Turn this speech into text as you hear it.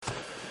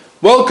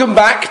Welcome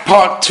back,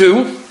 part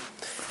 2.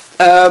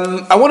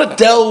 I want to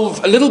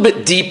delve a little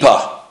bit deeper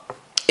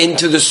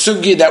into the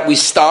sugya that we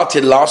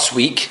started last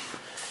week.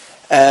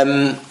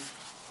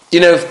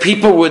 If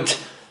people would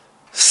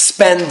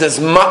spend as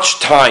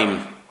much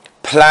time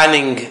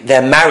planning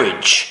their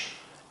marriage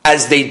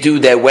as they do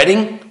their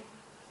wedding,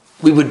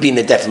 we would be in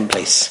a different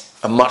place,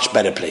 a much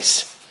better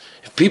place.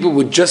 If people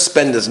would just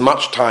spend as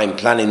much time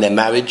planning their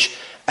marriage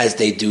as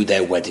they do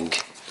their wedding.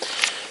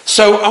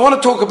 So I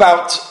want to talk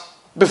about,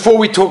 before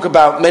we talk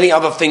about many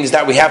other things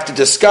that we have to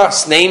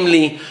discuss,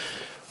 namely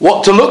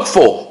what to look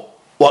for,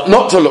 what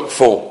not to look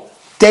for,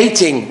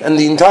 dating and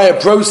the entire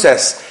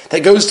process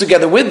that goes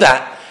together with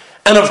that,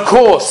 and of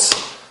course,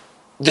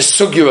 the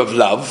sugya of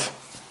love.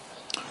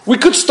 We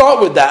could start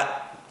with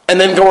that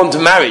and then go on to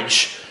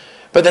marriage,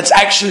 but that's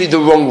actually the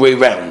wrong way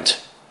round.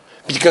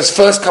 Because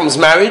first comes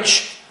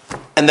marriage,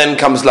 and then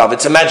comes love.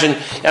 It's imagine,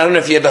 I don't know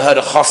if you ever heard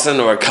a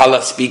chassan or a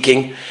kala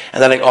speaking,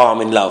 and they're like, oh,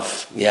 I'm in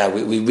love. Yeah,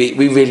 we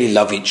really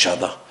love each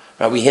other.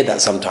 Right? We hear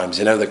that sometimes,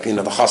 the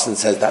chassan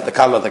says that, the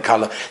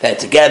kala, they're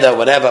together,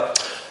 whatever.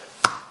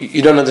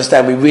 You don't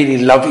understand, we really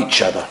love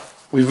each other.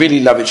 We really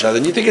love each other.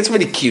 And you think it's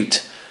really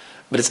cute,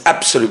 but it's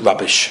absolute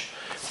rubbish.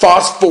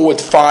 Fast forward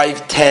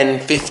 5, 10,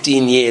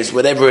 15 years,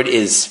 whatever it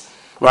is,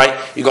 right?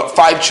 You've got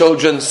 5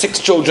 children, 6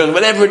 children,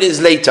 whatever it is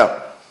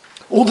later.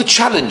 All the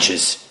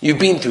challenges you've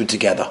been through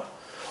together.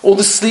 All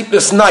the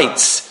sleepless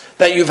nights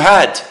that you've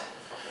had,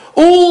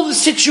 all the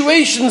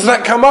situations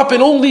that come up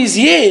in all these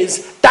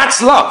years,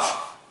 that's love.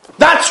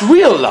 That's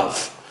real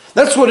love.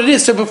 That's what it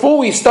is. So before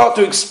we start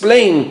to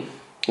explain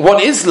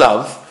what is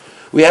love,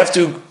 we have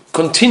to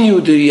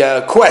continue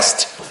the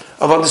quest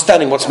of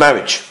understanding what's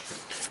marriage.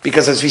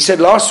 Because as we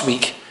said last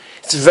week,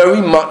 it's very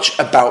much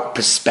about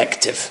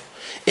perspective.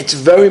 It's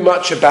very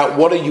much about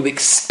what are you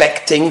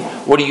expecting,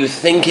 what do you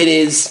think it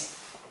is.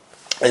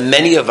 And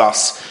many of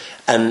us,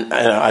 and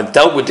I've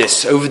dealt with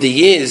this over the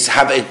years,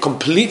 have a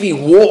completely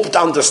warped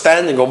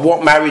understanding of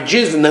what marriage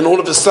is, and then all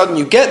of a sudden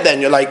you get there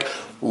and you're like,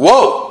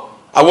 whoa,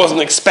 I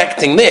wasn't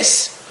expecting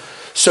this.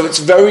 So it's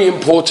very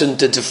important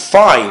to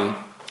define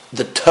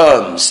the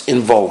terms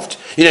involved.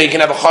 You can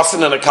have a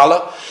chassan and a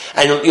kala,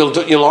 and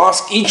you'll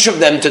ask each of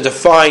them to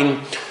define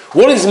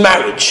what is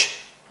marriage.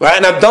 Right?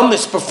 And I've done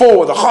this before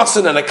with a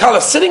chassan and a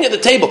kala sitting at the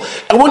table.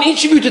 I want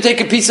each of you to take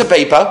a piece of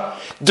paper,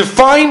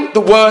 define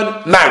the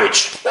word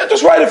marriage. Now,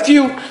 just write a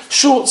few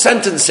short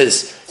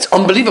sentences. It's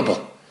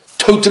unbelievable.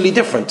 Totally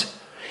different.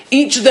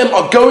 Each of them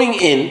are going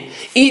in,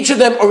 each of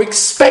them are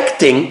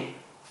expecting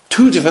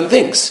 2 different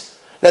things.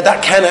 Now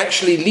that can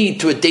actually lead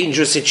to a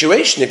dangerous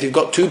situation if you've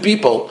got 2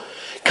 people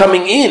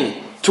coming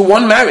in to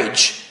one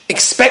marriage,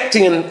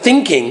 expecting and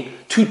thinking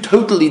 2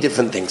 totally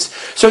different things.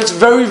 So it's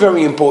very,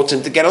 very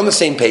important to get on the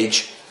same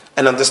page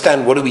and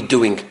understand what are we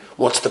doing,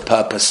 what's the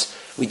purpose.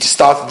 We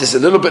started this a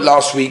little bit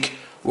last week.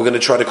 We're going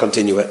to try to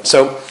continue it.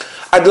 So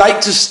I'd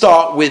like to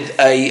start with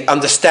a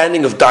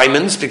understanding of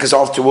diamonds, because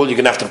after all, you're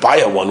going to have to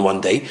buy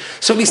one day.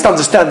 So at least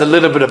understand a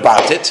little bit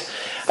about it.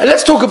 And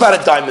let's talk about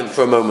a diamond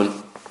for a moment.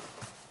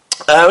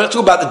 Let's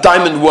talk about the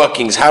diamond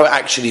workings, how it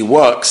actually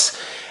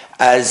works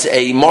as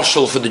a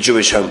moshel for the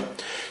Jewish home.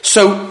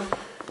 So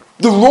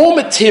the raw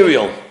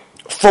material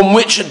from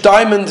which a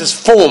diamond is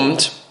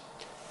formed,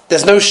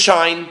 there's no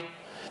shine,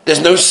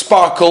 there's no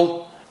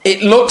sparkle.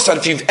 It looks, and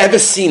if you've ever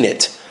seen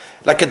it,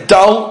 like a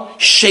dull,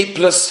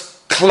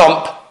 shapeless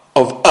clump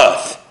of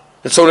earth.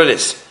 That's all it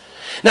is.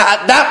 Now,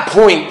 at that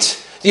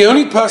point, the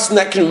only person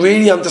that can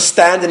really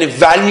understand and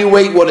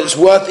evaluate what its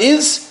worth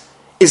is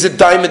a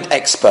diamond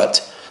expert.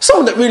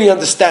 Someone that really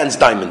understands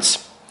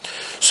diamonds.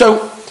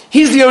 So,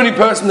 he's the only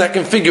person that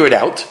can figure it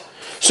out.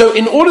 So,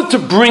 in order to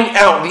bring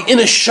out the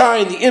inner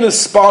shine, the inner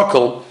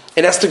sparkle,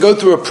 it has to go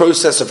through a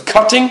process of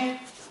cutting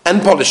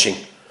and polishing.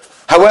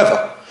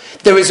 However,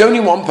 there is only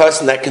one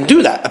person that can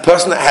do that. A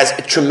person that has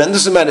a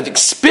tremendous amount of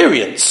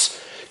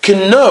experience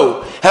can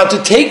know how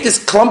to take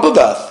this clump of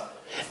earth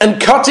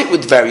and cut it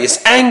with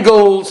various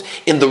angles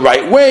in the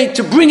right way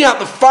to bring out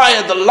the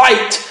fire, the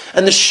light,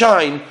 and the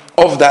shine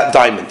of that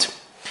diamond.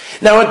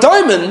 Now, a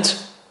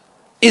diamond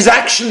is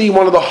actually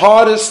one of the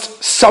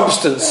hardest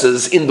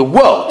substances in the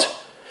world.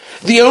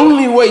 The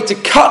only way to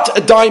cut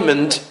a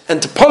diamond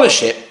and to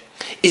polish it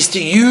is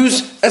to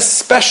use a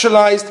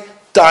specialized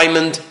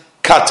diamond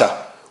cutter,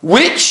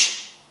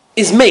 which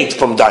is made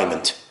from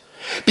diamond.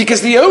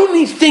 Because the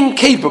only thing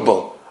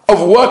capable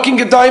of working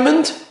a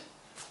diamond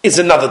is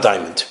another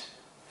diamond.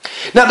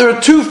 Now, there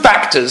are 2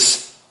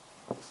 factors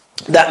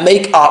that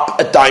make up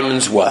a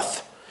diamond's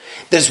worth.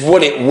 There's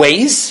what it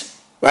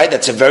weighs, right?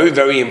 That's a very,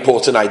 very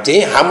important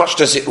idea. How much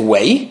does it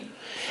weigh?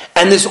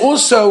 And there's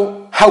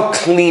also how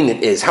clean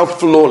it is, how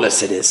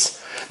flawless it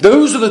is.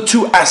 Those are the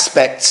 2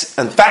 aspects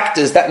and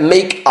factors that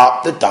make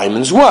up the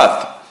diamond's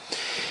worth.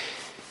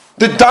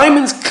 The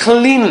diamond's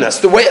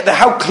cleanness,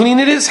 how clean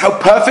it is, how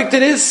perfect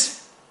it is,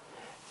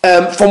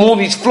 from all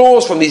these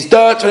flaws, from these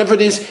dirt, whatever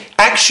it is,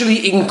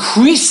 actually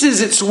increases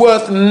its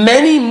worth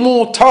many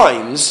more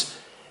times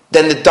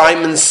than the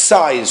diamond's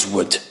size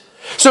would.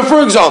 So,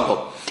 for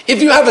example,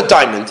 if you have a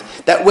diamond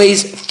that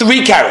weighs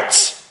 3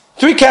 carats,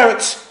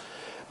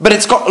 but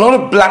it's got a lot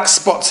of black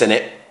spots in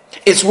it,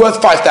 it's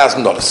worth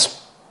 $5,000.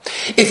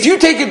 If you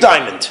take a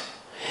diamond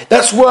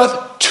that's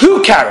worth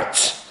 2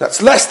 carats,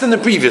 that's less than the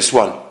previous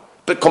one,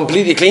 but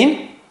completely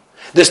clean,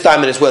 this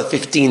diamond is worth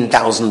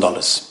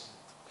 $15,000.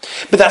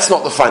 But that's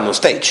not the final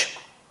stage.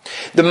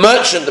 The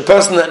merchant, the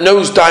person that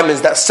knows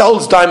diamonds, that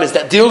sells diamonds,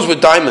 that deals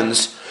with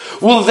diamonds,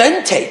 will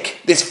then take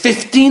this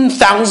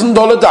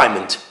 $15,000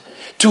 diamond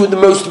to the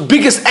most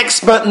biggest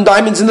expert in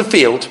diamonds in the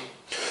field,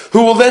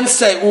 who will then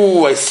say,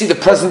 oh, I see the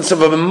presence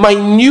of a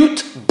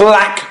minute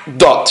black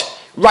dot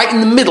right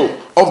in the middle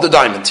of the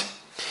diamond.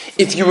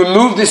 If you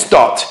remove this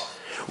dot,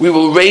 we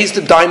will raise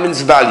the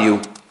diamond's value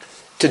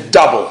to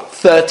double,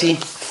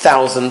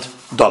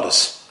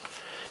 $30,000.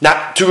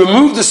 Now, to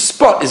remove the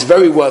spot is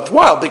very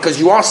worthwhile because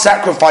you are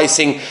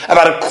sacrificing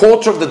about a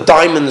quarter of the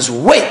diamond's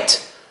weight.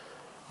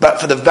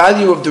 But for the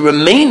value of the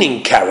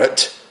remaining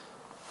carat,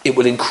 it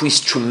will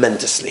increase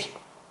tremendously.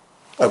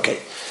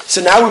 Okay,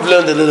 so now we've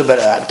learned a little bit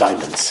about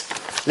diamonds.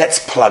 Let's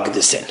plug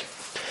this in.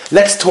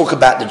 Let's talk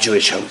about the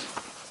Jewish home.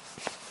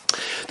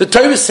 The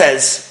Torah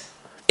says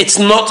it's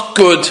not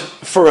good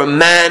for a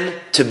man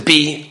to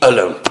be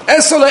alone.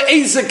 I'm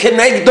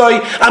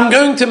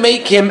going to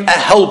make him a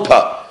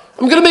helper.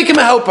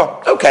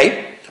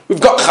 Okay,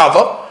 we've got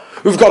Chava,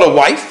 we've got a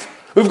wife,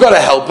 we've got a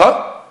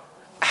helper.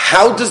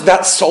 How does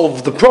that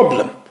solve the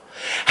problem?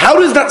 How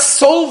does that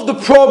solve the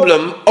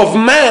problem of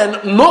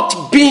man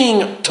not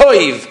being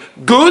toiv,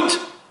 good,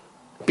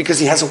 because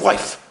he has a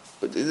wife?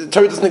 The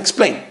Torah doesn't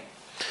explain.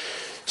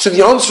 So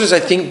the answer is, I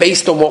think,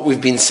 based on what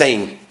we've been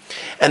saying,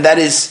 and that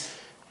is,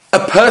 a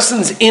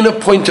person's inner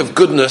point of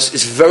goodness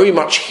is very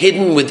much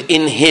hidden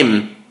within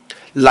him,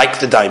 like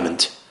the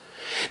diamond.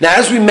 Now,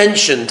 as we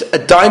mentioned, a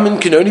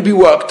diamond can only be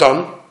worked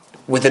on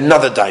with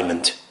another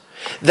diamond.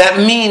 That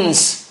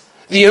means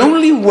the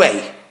only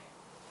way,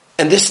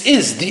 and this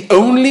is the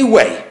only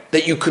way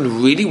that you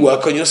can really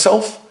work on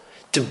yourself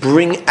to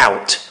bring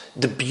out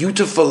the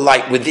beautiful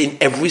light within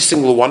every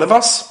single one of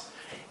us,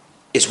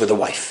 is with a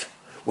wife,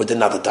 with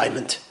another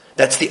diamond.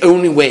 That's the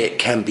only way it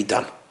can be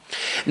done.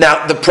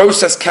 Now, the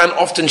process can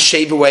often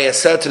shave away a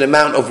certain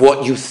amount of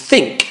what you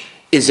think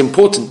is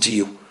important to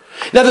you.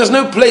 Now, there's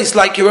no place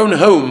like your own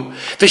home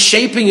for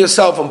shaping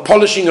yourself and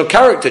polishing your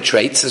character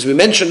traits. As we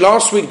mentioned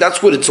last week,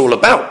 that's what it's all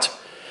about.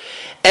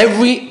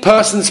 Every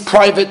person's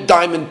private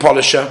diamond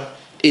polisher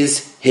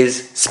is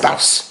his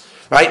spouse,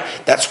 right?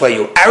 That's where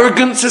your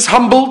arrogance is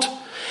humbled.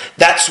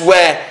 That's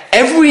where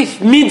every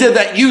midah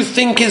that you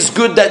think is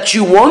good that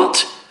you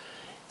want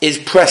is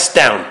pressed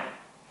down.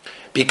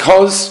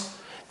 Because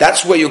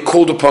that's where you're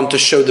called upon to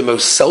show the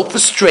most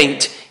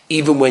self-restraint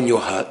even when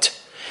you're hurt.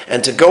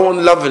 And to go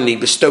on lovingly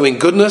bestowing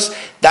goodness,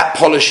 that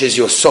polishes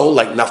your soul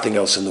like nothing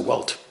else in the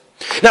world.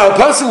 Now, a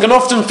person can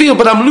often feel,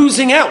 but I'm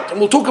losing out. And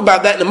we'll talk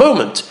about that in a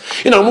moment.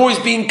 I'm always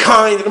being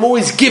kind, and I'm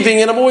always giving,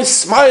 and I'm always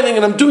smiling,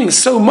 and I'm doing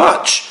so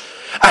much.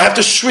 I have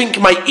to shrink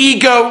my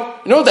ego.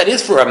 You know what that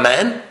is for a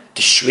man?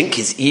 To shrink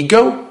his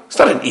ego? It's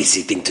not an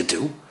easy thing to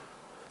do.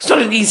 It's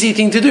not an easy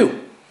thing to do.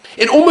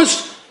 It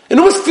almost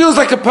feels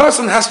like a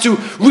person has to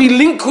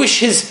relinquish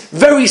his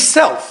very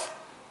self.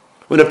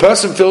 When a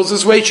person feels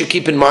this way, you should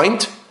keep in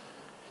mind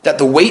that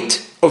the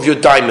weight of your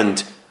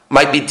diamond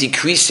might be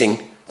decreasing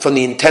from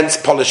the intense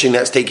polishing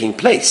that's taking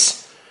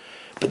place.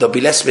 But there'll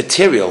be less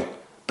material,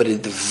 but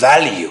the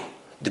value,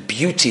 the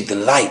beauty, the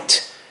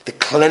light, the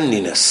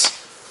cleanliness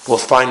will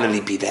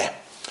finally be there.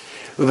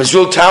 Rabbi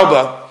Zul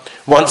Tauber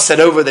once said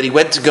over that he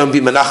went to go and be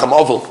Menachem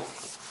Ovel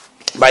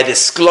by the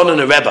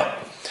Skloner Rebbe,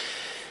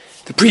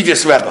 the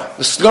previous Rebbe.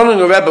 The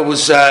Skloner Rebbe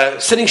was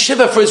sitting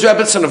Shiva for his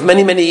Rebbetzin of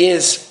many, many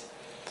years.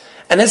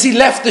 And as he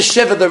left the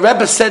Shiva, the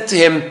Rebbe said to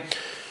him,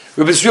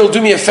 Rabbi Zul, do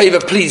me a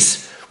favor,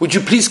 please. Would you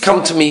please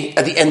come to me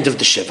at the end of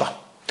the Shiva?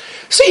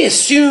 So he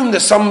assumed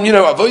there's some,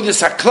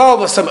 avodas haklal,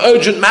 was some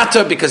urgent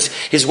matter because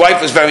his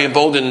wife was very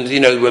involved in,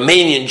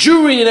 Romanian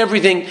Jewry and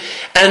everything.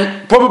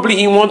 And probably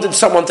he wanted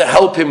someone to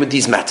help him with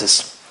these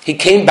matters. He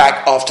came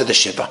back after the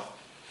Shiva.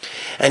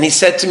 And he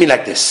said to me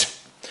like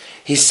this.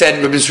 He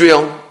said, Rabbi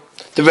Zul,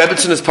 the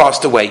Rebbetzin has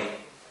passed away.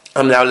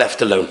 I'm now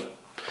left alone.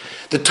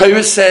 The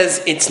Torah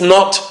says it's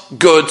not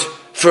good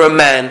for a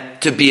man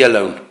to be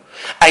alone.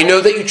 I know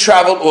that you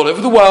travel all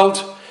over the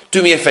world.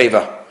 Do me a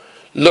favor.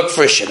 Look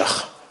for a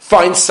shidduch.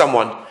 Find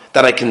someone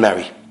that I can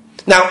marry.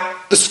 Now,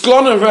 the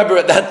Skloner Rebbe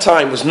at that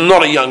time was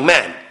not a young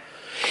man.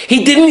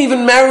 He didn't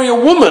even marry a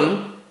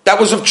woman that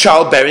was of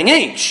childbearing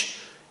age.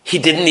 He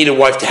didn't need a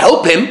wife to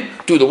help him,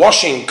 do the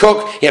washing,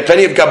 cook. He had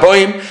plenty of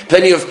gaboim,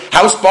 plenty of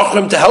house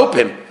bachrim to help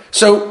him.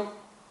 So,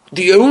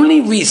 the only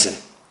reason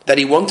that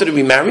he wanted to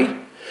remarry,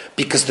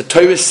 because the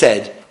Torah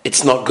said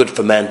it's not good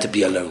for man to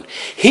be alone.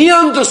 He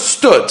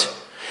understood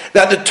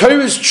that the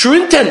Torah's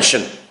true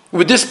intention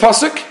with this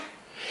pasuk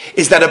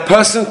is that a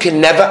person can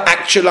never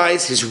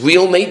actualize his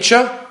real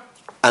nature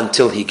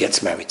until he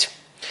gets married.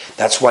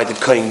 That's why the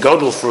Kohen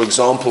Gadol, for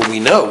example,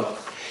 we know,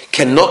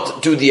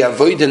 cannot do the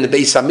avodah in the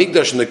Beis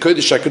HaMikdash and the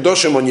Kodesh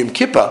HaKadoshim on Yom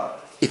Kippur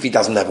if he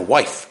doesn't have a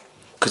wife,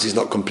 because he's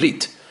not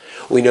complete.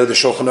 We know the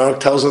Shulchan Aruch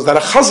tells us that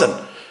a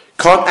chazan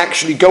can't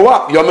actually go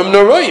up Yomim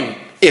Noraim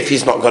if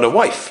he's not got a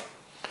wife.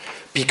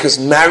 Because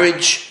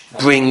marriage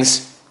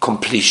brings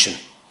completion.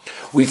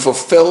 We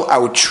fulfill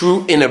our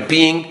true inner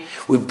being.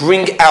 We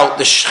bring out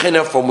the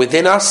Shekhinah from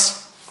within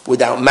us.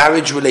 Without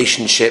marriage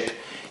relationship,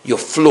 you're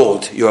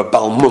flawed. You're a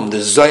balmum.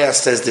 The Zohar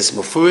says this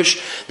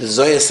mufurish. The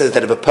Zohar says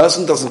that if a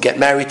person doesn't get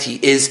married, he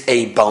is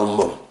a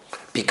balmum.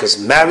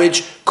 Because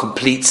marriage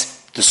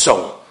completes the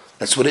soul.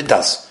 That's what it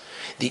does.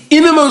 The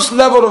innermost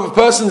level of a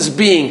person's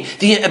being,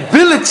 the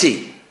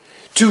ability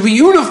to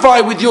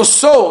reunify with your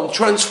soul and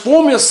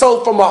transform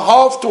yourself from a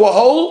half to a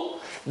whole,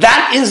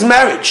 that is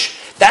marriage.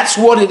 That's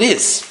what it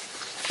is.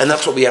 And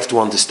that's what we have to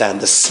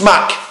understand. The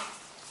smak,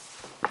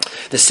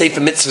 the Sefer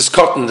Mitzvah's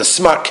Cotton, the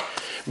smak,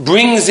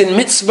 brings in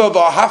mitzvah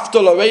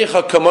v'ahavta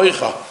l'reicha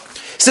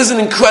kamoicha. This is an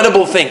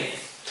incredible thing.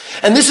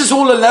 And this is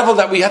all a level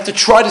that we have to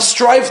try to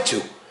strive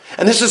to.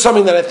 And this is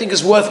something that I think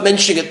is worth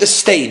mentioning at this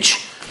stage,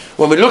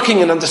 when we're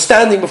looking and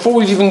understanding before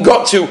we've even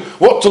got to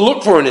what to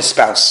look for in a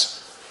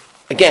spouse.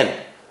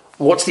 Again,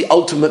 what's the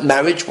ultimate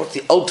marriage? What's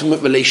the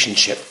ultimate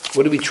relationship?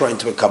 What are we trying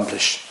to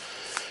accomplish?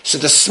 So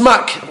the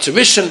smak,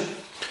 Tzavishan,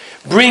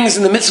 brings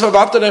in the mitzvah of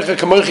Ahavta l'reicha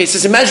kamoicha. He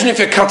says, imagine if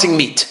you're cutting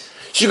meat.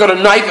 So you've got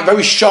a knife, a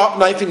very sharp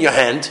knife in your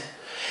hand,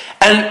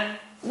 and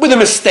with a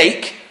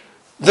mistake,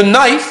 the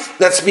knife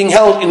that's being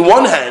held in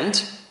one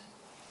hand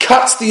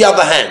cuts the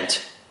other hand.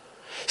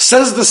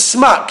 Says the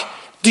smak,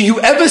 do you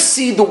ever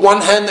see the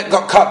one hand that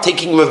got cut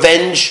taking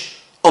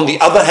revenge on the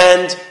other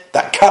hand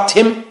that cut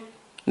him?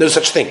 No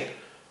such thing.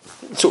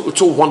 It's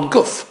all one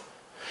goof.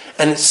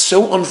 And it's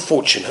so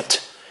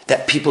unfortunate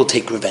that people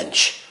take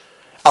revenge.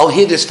 I'll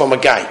hear this from a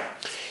guy.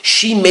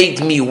 She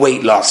made me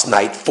wait last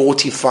night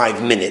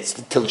 45 minutes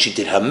until she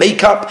did her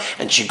makeup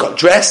and she got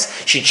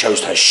dressed. She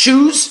chose her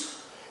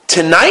shoes.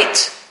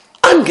 Tonight,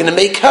 I'm going to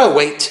make her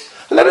wait.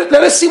 Let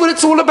her see what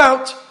it's all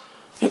about.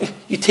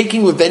 You're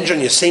taking revenge on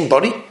your same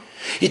body?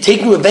 You're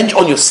taking revenge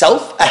on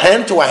yourself, a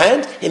hand to a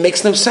hand? It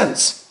makes no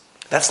sense.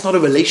 That's not a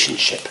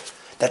relationship.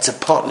 That's a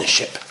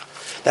partnership.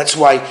 That's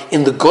why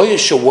in the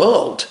Goyish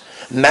world,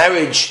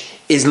 marriage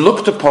is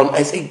looked upon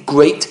as a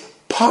great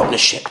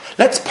partnership.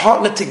 Let's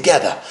partner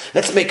together.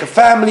 Let's make a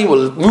family.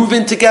 We'll move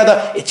in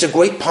together. It's a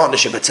great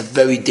partnership. It's a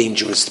very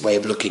dangerous way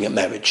of looking at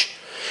marriage.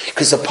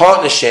 Because a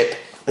partnership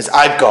is,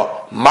 I've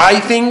got my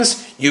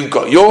things, you've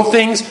got your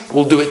things,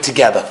 we'll do it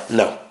together.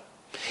 No.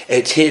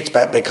 It's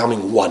about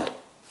becoming one.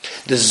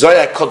 The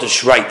Zohar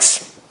Kodesh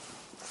writes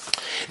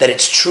that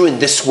it's true in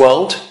this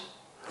world.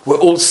 We're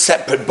all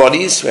separate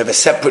bodies. We have a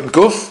separate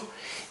guf.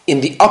 In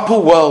the upper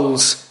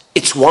worlds,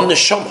 it's one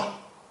neshama.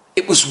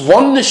 It was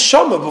one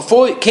neshama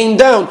before it came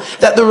down,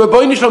 that the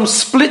Rabbeinu Shalom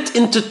split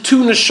into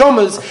two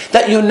neshamas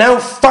that you're now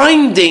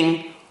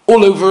finding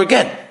all over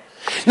again.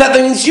 Now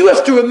that means you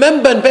have to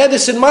remember and bear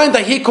this in mind.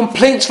 I hear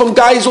complaints from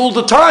guys all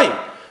the time.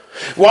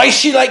 Why is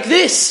she like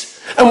this?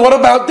 And what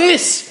about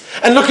this?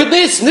 And look at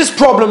this, and this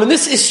problem, and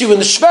this issue, and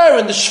the shver,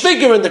 and the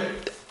shviger, and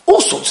all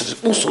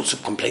sorts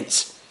of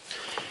complaints.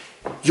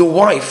 Your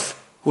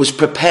wife was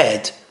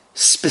prepared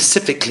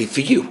specifically for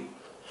you.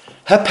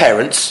 Her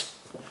parents,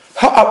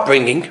 her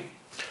upbringing,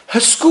 her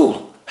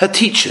school, her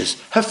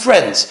teachers, her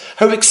friends,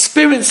 her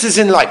experiences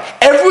in life,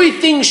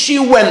 everything she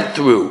went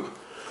through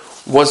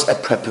was a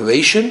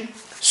preparation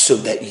so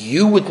that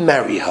you would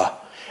marry her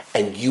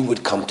and you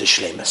would come to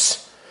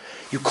Shleimus.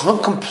 You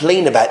can't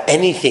complain about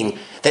anything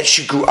that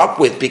she grew up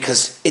with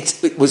because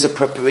it was a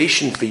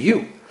preparation for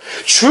you.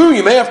 True,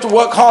 you may have to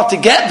work hard to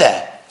get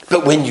there,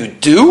 but when you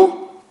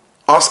do,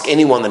 ask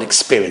anyone that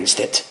experienced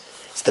it.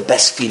 It's the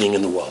best feeling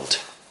in the world.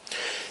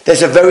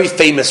 There's a very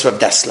famous Rav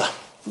Dessler.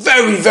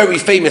 Very, very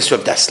famous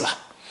Rav Dessler.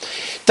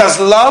 Does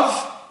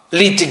love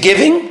lead to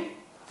giving,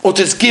 or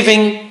does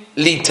giving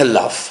lead to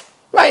love?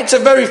 Right? It's a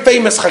very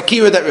famous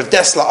Hakira that Rav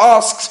Dessler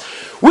asks.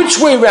 Which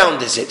way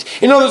round is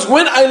it? In other words,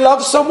 when I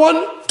love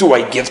someone, do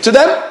I give to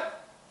them?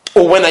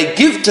 Or when I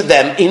give to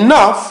them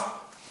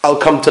enough, I'll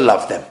come to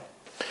love them.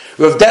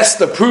 Rav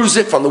Dessler proves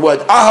it from the word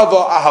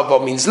ahava.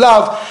 Ahava means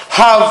love.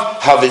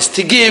 Hav is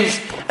to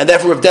give. And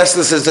therefore Rav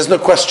Dessler says there's no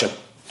question.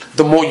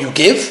 The more you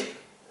give,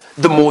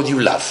 the more you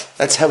love.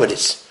 That's how it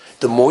is.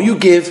 The more you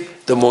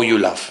give, the more you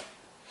love.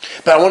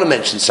 But I want to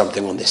mention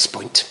something on this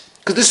point.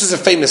 Because this is a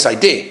famous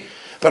idea.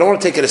 But I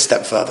want to take it a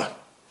step further.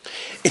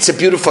 It's a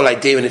beautiful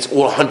idea and it's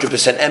all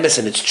 100% emes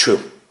and it's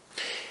true.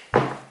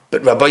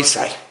 But Rabbi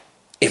say,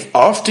 if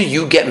after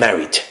you get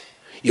married,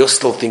 you're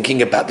still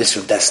thinking about this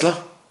Rav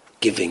Dessler,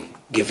 giving,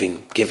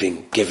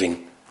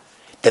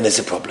 then there's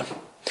a problem.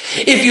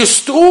 If you're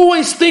still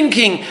always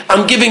thinking,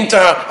 I'm giving to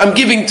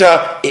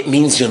her, it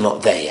means you're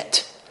not there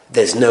yet.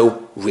 There's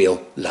no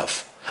real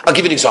love. I'll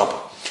give you an example.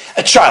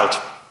 A child.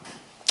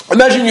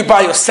 Imagine you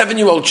buy your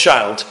 7-year-old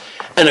child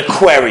an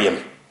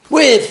aquarium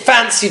with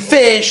fancy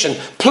fish and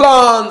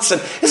plants, and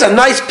it's a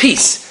nice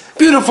piece.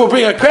 Beautiful,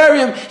 bring an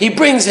aquarium. He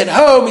brings it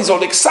home. He's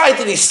all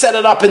excited. He's set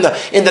it up in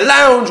the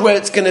lounge where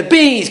it's going to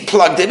be. He's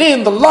plugged it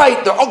in, the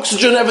light, the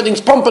oxygen, everything's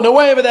pumping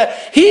away over there.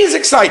 He's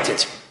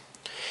excited.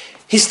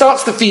 He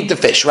starts to feed the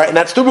fish, right? And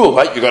that's the rule,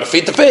 right? You've got to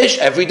feed the fish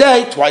every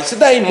day, twice a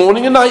day,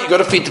 morning and night. You've got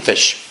to feed the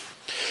fish.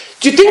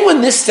 Do you think when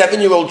this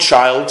 7-year-old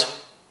child,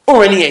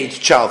 or any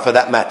age child for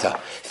that matter,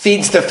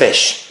 feeds the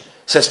fish,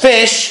 Says,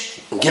 Fish,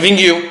 I'm giving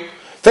you.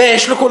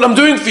 Fish, look what I'm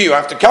doing for you. I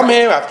have to come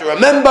here, I have to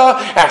remember,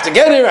 I have to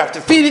get here, I have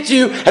to feed it to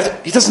you.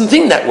 He doesn't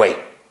think that way.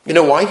 You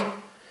know why?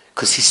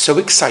 Because he's so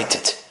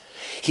excited.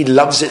 He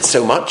loves it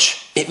so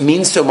much. It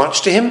means so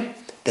much to him.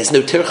 There's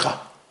no tircha.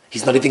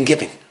 He's not even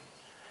giving.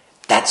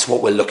 That's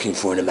what we're looking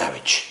for in a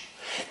marriage.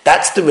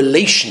 That's the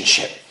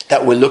relationship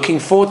that we're looking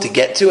for to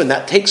get to, and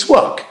that takes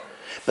work.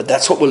 But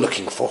that's what we're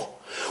looking for.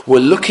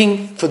 We're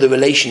looking for the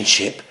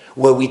relationship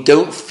where we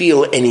don't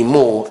feel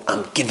anymore,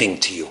 I'm giving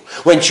to you.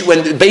 When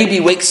the baby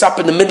wakes up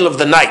in the middle of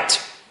the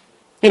night,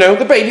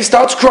 the baby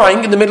starts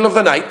crying in the middle of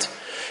the night.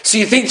 So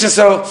you think to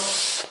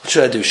yourself, what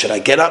should I do? Should I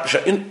get up?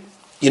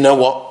 You know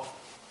what?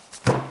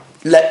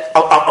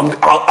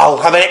 I'll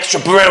have an extra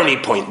brownie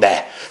point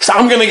there. So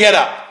I'm going to get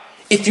up.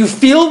 If you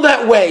feel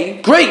that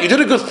way, great, you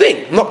did a good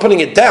thing. I'm not putting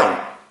it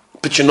down,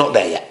 but you're not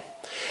there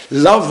yet.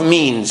 Love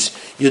means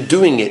you're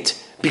doing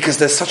it because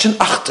there's such an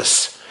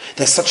achdus,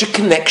 there's such a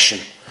connection,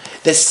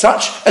 there's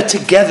such a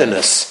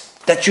togetherness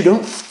that you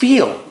don't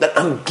feel that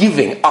I'm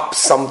giving up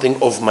something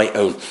of my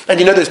own. And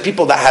there's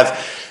people that have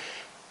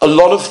a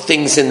lot of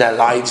things in their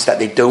lives that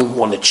they don't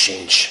want to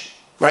change.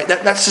 Right?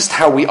 That's just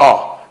how we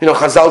are.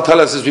 Chazal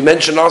tell us, as we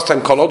mentioned last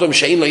time, Kol Adam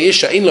she'ein lo ish,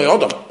 she'ein lo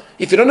Adam.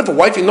 If you don't have a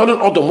wife, you're not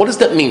an Adam. What does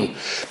that mean?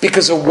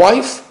 Because a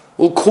wife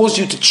will cause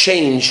you to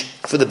change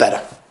for the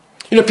better.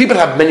 People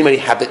have many, many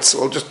habits.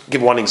 I'll just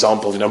give one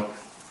example,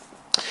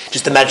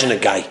 Just imagine a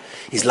guy.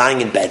 He's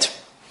lying in bed.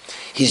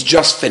 He's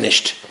just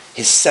finished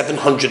his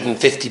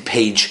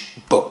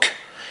 750-page book.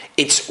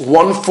 It's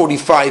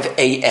 1:45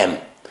 a.m.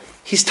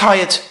 He's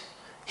tired.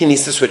 He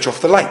needs to switch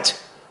off the light.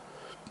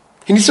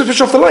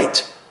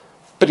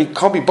 But he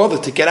can't be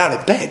bothered to get out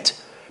of bed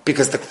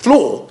because the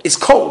floor is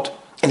cold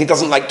and he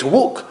doesn't like to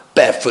walk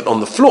barefoot on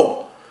the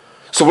floor.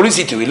 So what does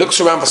he do? He looks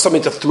around for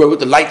something to throw at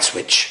the light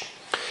switch.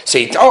 So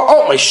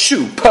my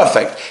shoe,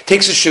 perfect.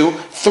 Takes a shoe,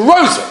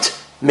 throws it,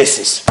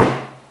 misses.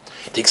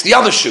 Takes the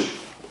other shoe,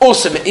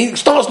 awesome. He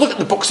starts looking at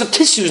the box of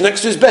tissues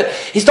next to his bed.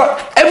 He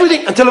starts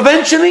everything until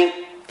eventually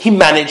he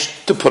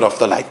managed to put off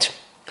the light.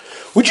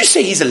 Would you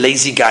say he's a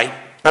lazy guy?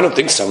 I don't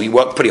think so. He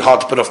worked pretty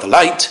hard to put off the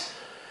light.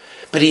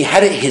 But he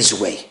had it his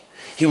way.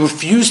 He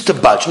refused to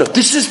budge. No,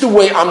 this is the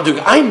way I'm doing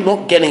it. I'm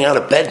not getting out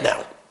of bed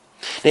now.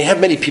 Now you have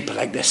many people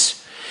like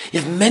this. You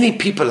have many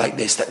people like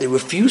this that they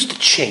refuse to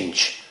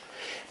change.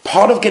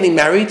 Part of getting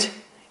married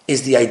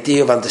is the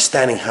idea of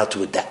understanding how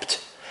to adapt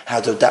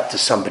to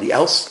somebody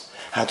else,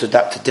 how to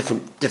adapt to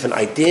different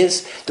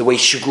ideas. The way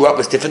she grew up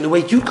is different than the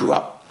way you grew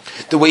up.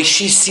 The way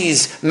she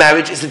sees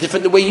marriage is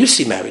different than the way you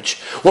see marriage.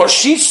 What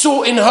she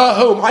saw in her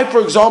home,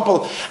 for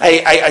example,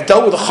 I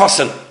dealt with a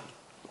chassan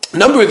a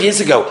number of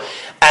years ago,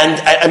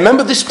 and I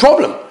remember this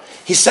problem.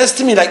 He says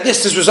to me like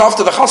this was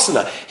after the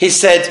chasana. He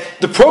said,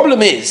 the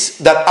problem is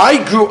that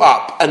I grew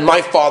up and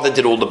my father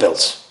did all the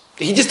bills.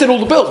 He just did all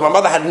the bills. My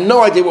mother had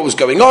no idea what was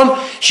going on.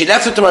 She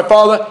left it to my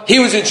father. He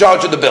was in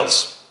charge of the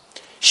bills.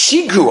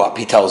 She grew up,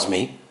 he tells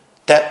me,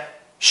 that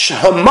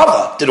her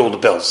mother did all the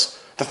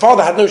bills. The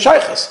father had no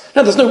shaykhs.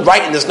 Now, there's no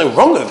right and there's no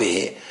wrong over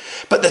here.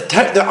 But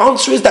the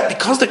answer is that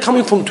because they're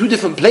coming from two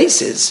different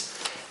places,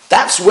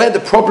 that's where the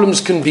problems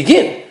can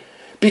begin.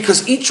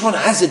 Because each one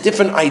has a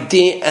different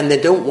idea and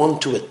they don't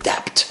want to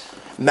adapt.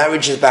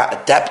 Marriage is about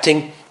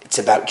adapting. It's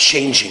about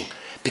changing.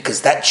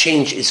 Because that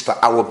change is for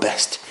our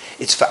best.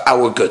 It's for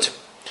our good.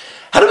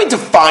 How do we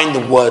define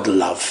the word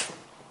love?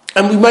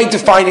 And we might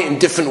define it in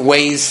different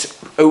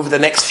ways over the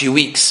next few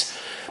weeks.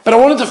 But I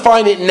want to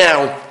define it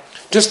now,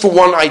 just for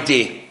one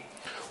idea.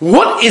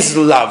 What is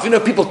love?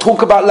 People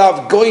talk about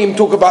love, Goyim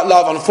talk about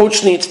love.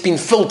 Unfortunately, it's been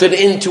filtered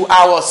into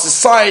our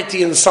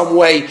society in some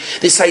way.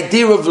 This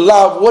idea of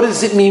love, what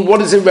does it mean? What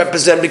does it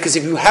represent? Because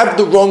if you have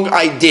the wrong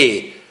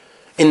idea,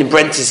 in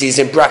parentheses,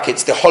 in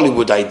brackets, the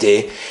Hollywood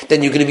idea,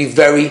 then you're going to be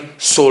very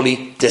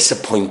sorely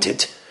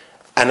disappointed.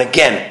 And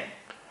again,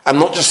 I'm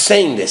not just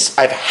saying this.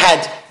 I've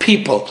had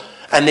people,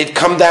 and they've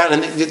come down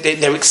and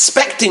they're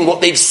expecting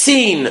what they've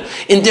seen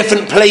in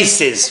different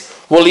places.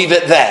 We'll leave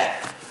it there.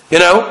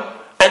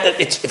 And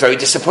it's very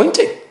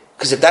disappointing.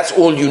 Because if that's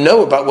all you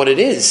know about what it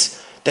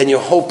is, then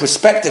your whole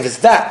perspective is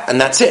that, and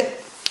that's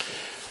it.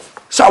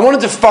 So I want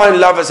to define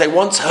love as I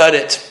once heard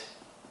it,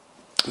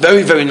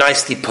 very, very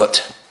nicely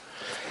put.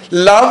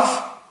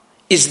 Love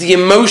is the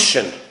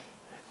emotion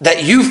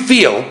that you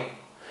feel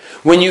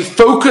when you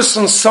focus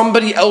on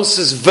somebody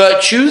else's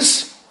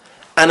virtues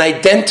and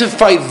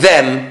identify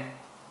them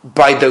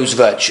by those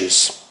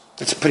virtues.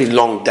 It's a pretty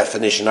long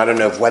definition. I don't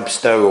know if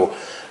Webster or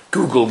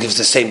Google gives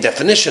the same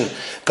definition,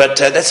 but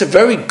that's a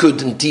very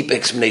good and deep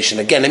explanation.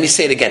 Again, let me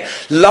say it again.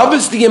 Love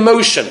is the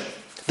emotion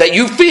that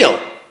you feel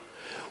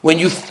when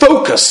you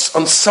focus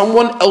on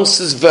someone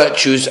else's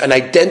virtues and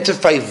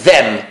identify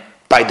them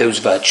by those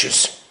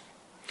virtues.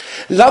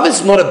 Love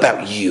is not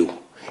about you.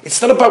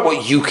 It's not about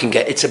what you can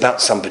get. It's about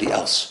somebody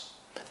else.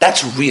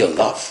 That's real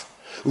love.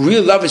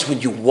 Real love is when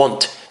you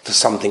want for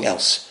something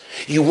else.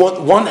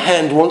 One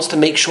hand wants to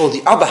make sure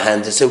the other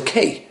hand is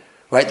okay.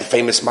 Right? The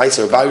famous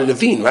Maisa of Ari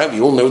Levine, right?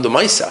 We all know the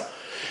Maisa.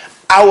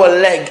 Our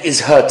leg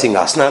is hurting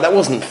us. Now, that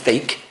wasn't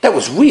fake. That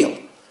was real.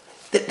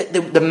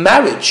 The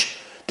marriage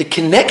the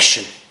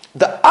connection,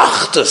 the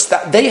achdus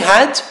that they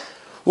had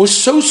was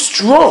so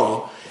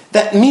strong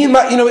that me and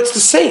my, it's the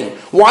same.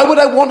 Why would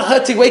I want her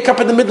to wake up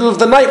in the middle of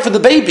the night for the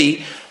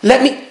baby?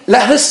 Let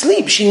her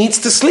sleep. She needs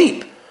to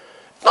sleep.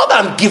 Not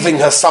that I'm giving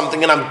her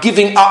something and I'm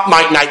giving up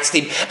my night's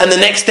sleep, and the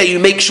next day you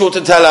make sure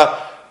to tell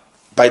her,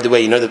 by the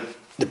way,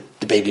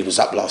 the baby was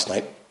up last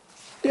night.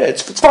 Yeah,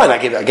 it's fine. I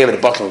gave it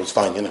a bottle. It was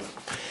fine.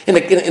 In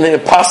a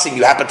passing,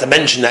 you happen to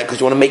mention that because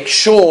you want to make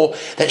sure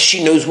that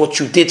she knows what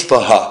you did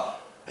for her.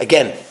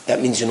 Again,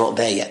 that means you're not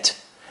there yet,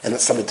 and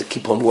that's something to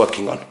keep on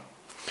working on.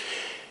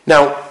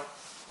 Now,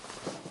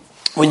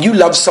 when you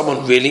love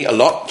someone really a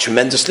lot,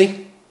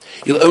 tremendously,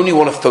 you'll only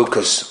want to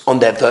focus on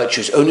their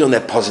virtues, only on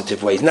their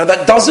positive ways. Now,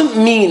 that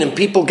doesn't mean, and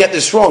people get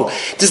this wrong,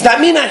 does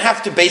that mean I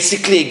have to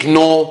basically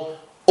ignore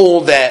all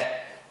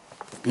their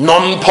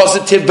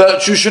non-positive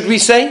virtues, should we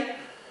say?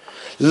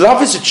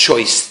 Love is a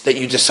choice that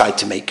you decide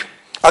to make.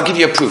 I'll give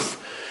you a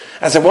proof.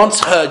 As I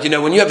once heard,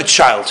 when you have a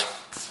child.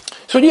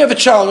 So when you have a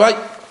child,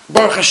 right?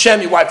 Baruch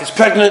Hashem, your wife is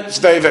pregnant. It's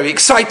very, very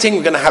exciting.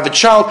 We're going to have a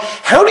child.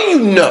 How do you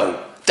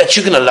know that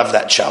you're going to love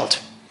that child?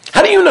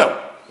 How do you know?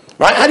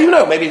 Right? How do you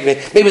know? Maybe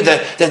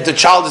the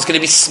child is going to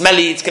be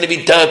smelly. It's going to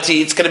be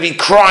dirty. It's going to be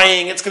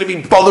crying. It's going to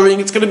be bothering.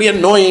 It's going to be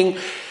annoying.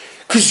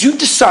 Because you've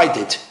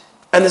decided,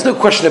 and there's no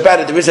question about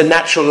it, there is a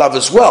natural love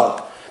as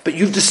well. But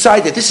you've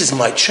decided, this is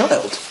my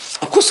child.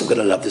 Of course I'm going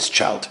to love this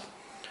child.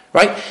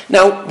 Right?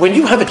 Now, when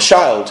you have a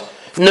child,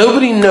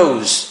 nobody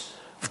knows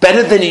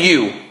better than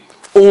you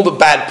all the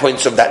bad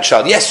points of that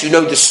child. Yes, you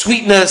know the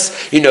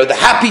sweetness, you know the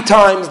happy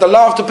times, the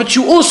laughter, but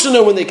you also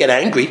know when they get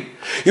angry.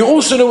 You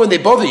also know when they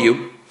bother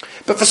you.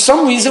 But for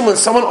some reason, when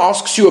someone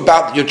asks you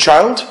about your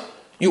child,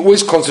 you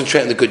always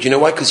concentrate on the good. You know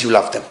why? Because you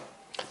love them.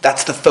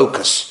 That's the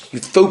focus. You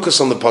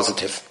focus on the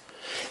positive.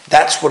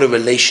 That's what a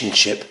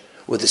relationship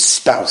with a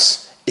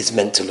spouse is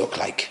meant to look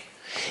like.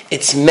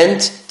 It's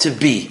meant to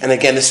be, and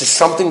again, this is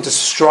something to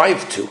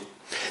strive to.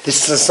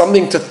 This is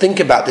something to think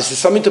about. This is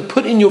something to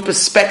put in your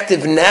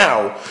perspective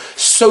now,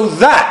 so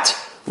that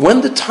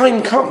when the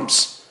time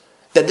comes,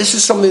 that this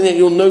is something that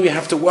you'll know you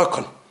have to work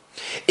on.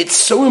 It's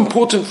so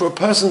important for a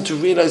person to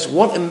realize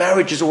what a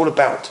marriage is all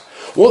about,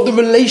 what the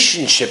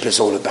relationship is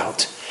all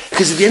about.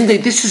 Because at the end of the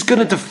day, this is going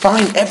to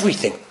define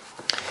everything.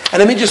 And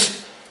let me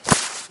just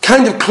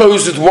kind of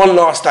close with one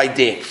last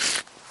idea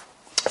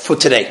for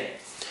today.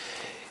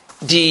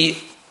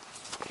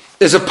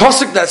 There's a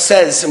pasuk that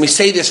says, and we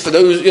say this for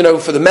those,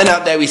 for the men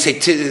out there, we say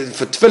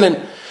for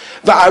tefillin,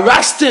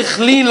 va'arastich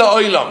li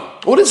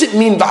la'olam. What does it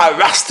mean,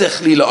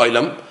 va'arastich li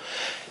la'olam?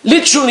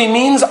 Literally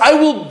means, I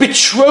will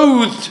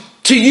betroth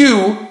to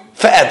you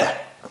forever.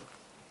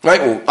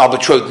 Right? Or I'll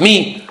betroth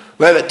me,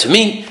 whatever, to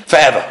me,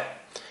 forever.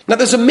 Now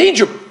there's a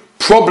major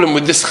problem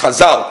with this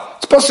chazal.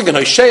 It's pasuk in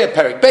Hosea,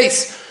 Perek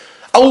Beis.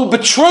 I will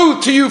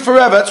betroth to you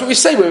forever. That's what we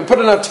say when we put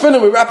it on our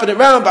tefillin, we wrap it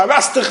around,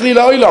 va'arastich li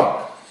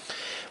la'olam.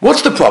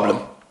 What's the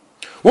problem?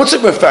 What's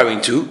it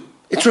referring to?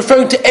 It's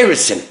referring to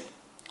erisin.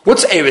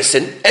 What's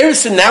erisin?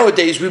 Erisin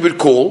nowadays we would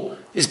call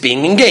is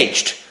being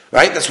engaged.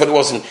 Right? That's what it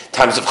was in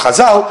times of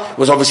Chazal. It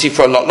was obviously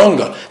for a lot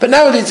longer. But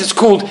nowadays it's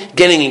called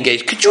getting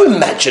engaged. Could you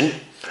imagine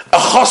a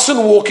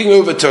chassan walking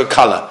over to a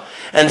kala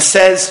and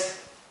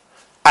says,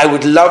 I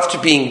would love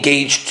to be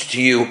engaged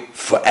to you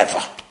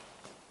forever?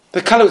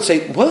 The kala would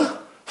say,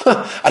 what?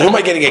 I don't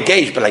mind getting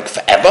engaged, but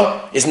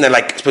forever? Isn't there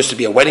supposed to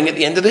be a wedding at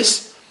the end of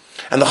this?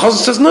 And the chassan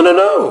says,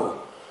 no.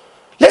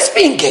 Let's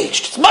be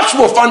engaged. It's much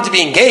more fun to be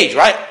engaged,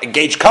 right?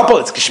 Engaged couple,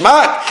 it's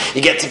geschmack.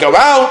 You get to go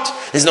out.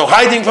 There's no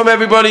hiding from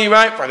everybody,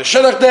 right? For the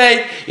shidduch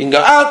day, you can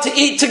go out to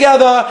eat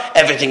together.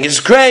 Everything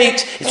is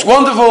great. It's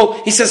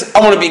wonderful. He says,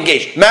 I want to be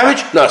engaged.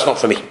 Marriage? No, it's not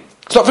for me.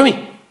 It's not for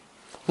me.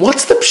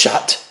 What's the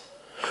pshat?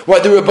 Why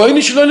the Ribbono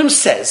Shel Olam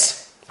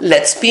says,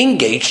 let's be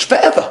engaged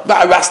forever.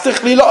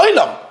 Va'arastich li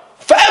la'olam.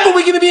 Forever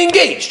we're going to be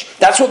engaged.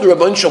 That's what the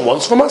Ribbono Shel Olam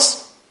wants from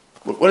us.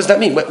 What does that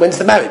mean? When's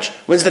the marriage?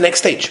 When's the next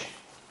stage?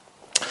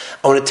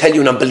 I want to tell you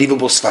an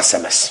unbelievable Sfas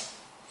Emes.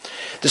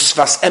 The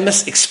Sfas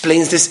Emes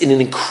explains this in an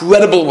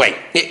incredible way.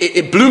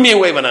 It blew me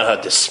away when I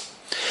heard this.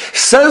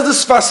 Says the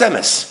Sfas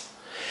Emes,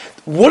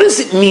 what does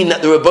it mean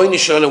that the Ribbono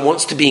Shel Olam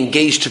wants to be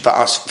engaged for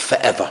us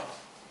forever?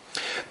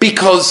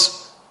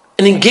 Because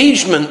an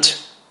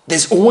engagement,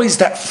 there's always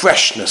that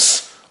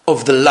freshness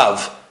of the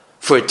love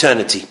for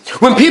eternity.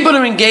 When people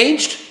are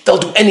engaged, they'll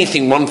do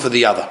anything one for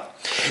the other.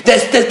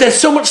 There's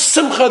so much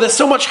simcha, there's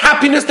so much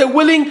happiness, they're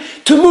willing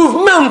to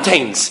move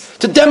mountains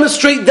to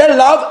demonstrate their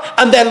love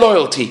and their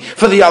loyalty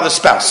for the other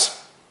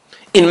spouse.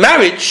 In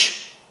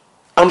marriage,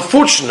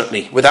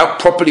 unfortunately, without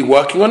properly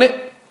working on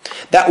it,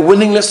 that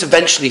willingness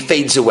eventually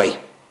fades away.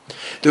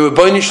 The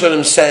Ribbono Shel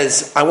Olam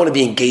says, I want to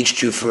be engaged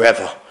to you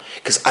forever,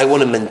 because I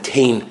want to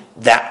maintain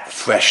that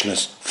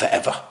freshness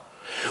forever.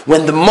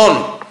 When the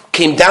Mon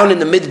came down in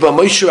the Midbar,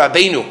 Moshe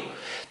Rabbeinu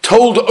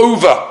told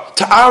over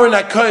to Aaron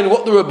HaKohen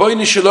what the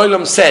Ribbono Shel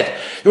Olam said.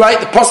 Right?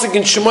 The pasuk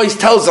in Shemos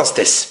tells us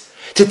this.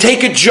 To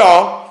take a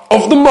jar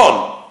of the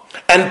mon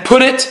and put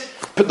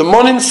the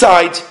mon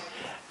inside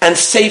and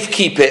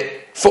safekeep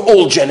it for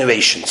all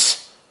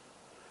generations.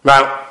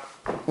 Now,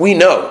 we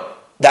know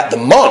that the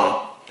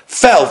mon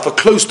fell for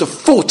close to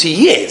 40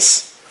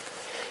 years.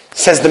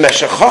 Says the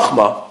Meshech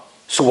Chochmah,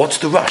 so what's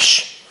the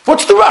rush?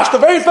 What's the rush? The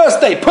very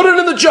first day, put it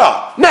in the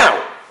jar.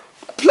 Now,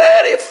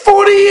 plenty,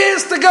 40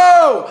 years to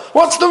go.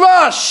 What's the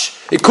rush?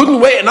 It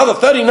couldn't wait another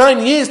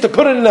 39 years to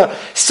put it in a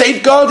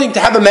safeguarding to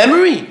have a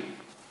memory.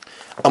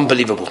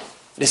 Unbelievable.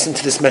 Listen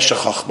to this Meshech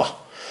Chochmah.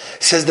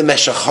 Says the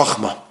Meshech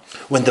Chochmah,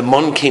 when the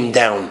mon came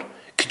down,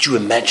 could you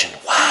imagine?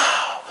 Wow!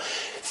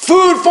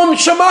 Food from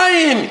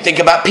Shamayim! Think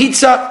about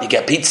pizza, you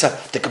get pizza.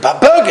 Think about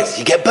burgers,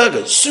 you get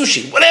burgers.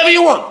 Sushi, whatever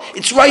you want.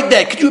 It's right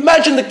there. Could you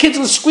imagine the kids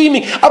were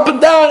screaming up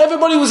and down?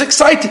 Everybody was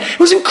excited. It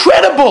was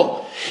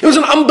incredible. It was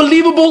an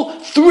unbelievable,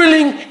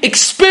 thrilling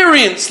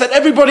experience that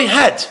everybody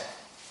had.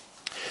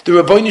 The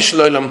Rabbeinu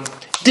Shalom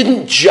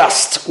didn't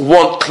just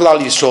want Klal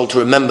Yisrael to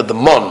remember the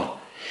mon.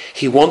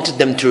 He wanted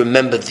them to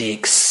remember the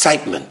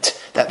excitement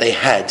that they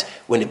had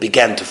when it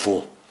began to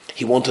fall.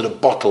 He wanted to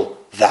bottle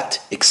that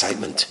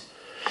excitement.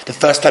 The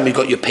first time you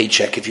got your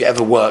paycheck, if you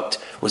ever worked,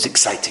 was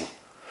exciting.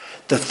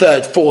 The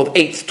 3rd, 4th,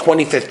 8th,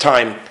 25th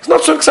time, it's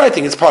not so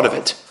exciting, it's part of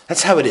it.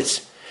 That's how it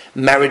is.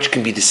 Marriage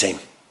can be the same.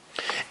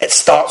 It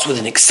starts with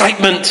an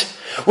excitement,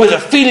 with a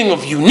feeling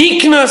of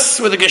uniqueness,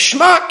 with a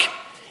geschmack.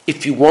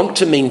 If you want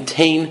to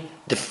maintain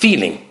the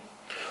feeling,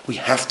 we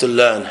have to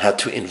learn how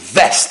to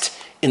invest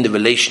in the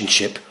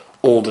relationship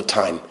all the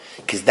time,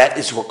 because that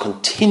is what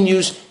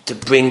continues to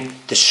bring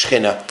the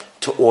Shekhinah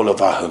to all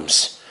of our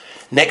homes.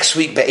 Next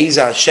week,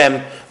 Be'ezah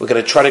Hashem, we're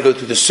going to try to go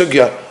through the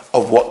sugya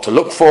of what to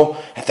look for.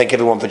 I thank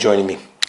everyone for joining me.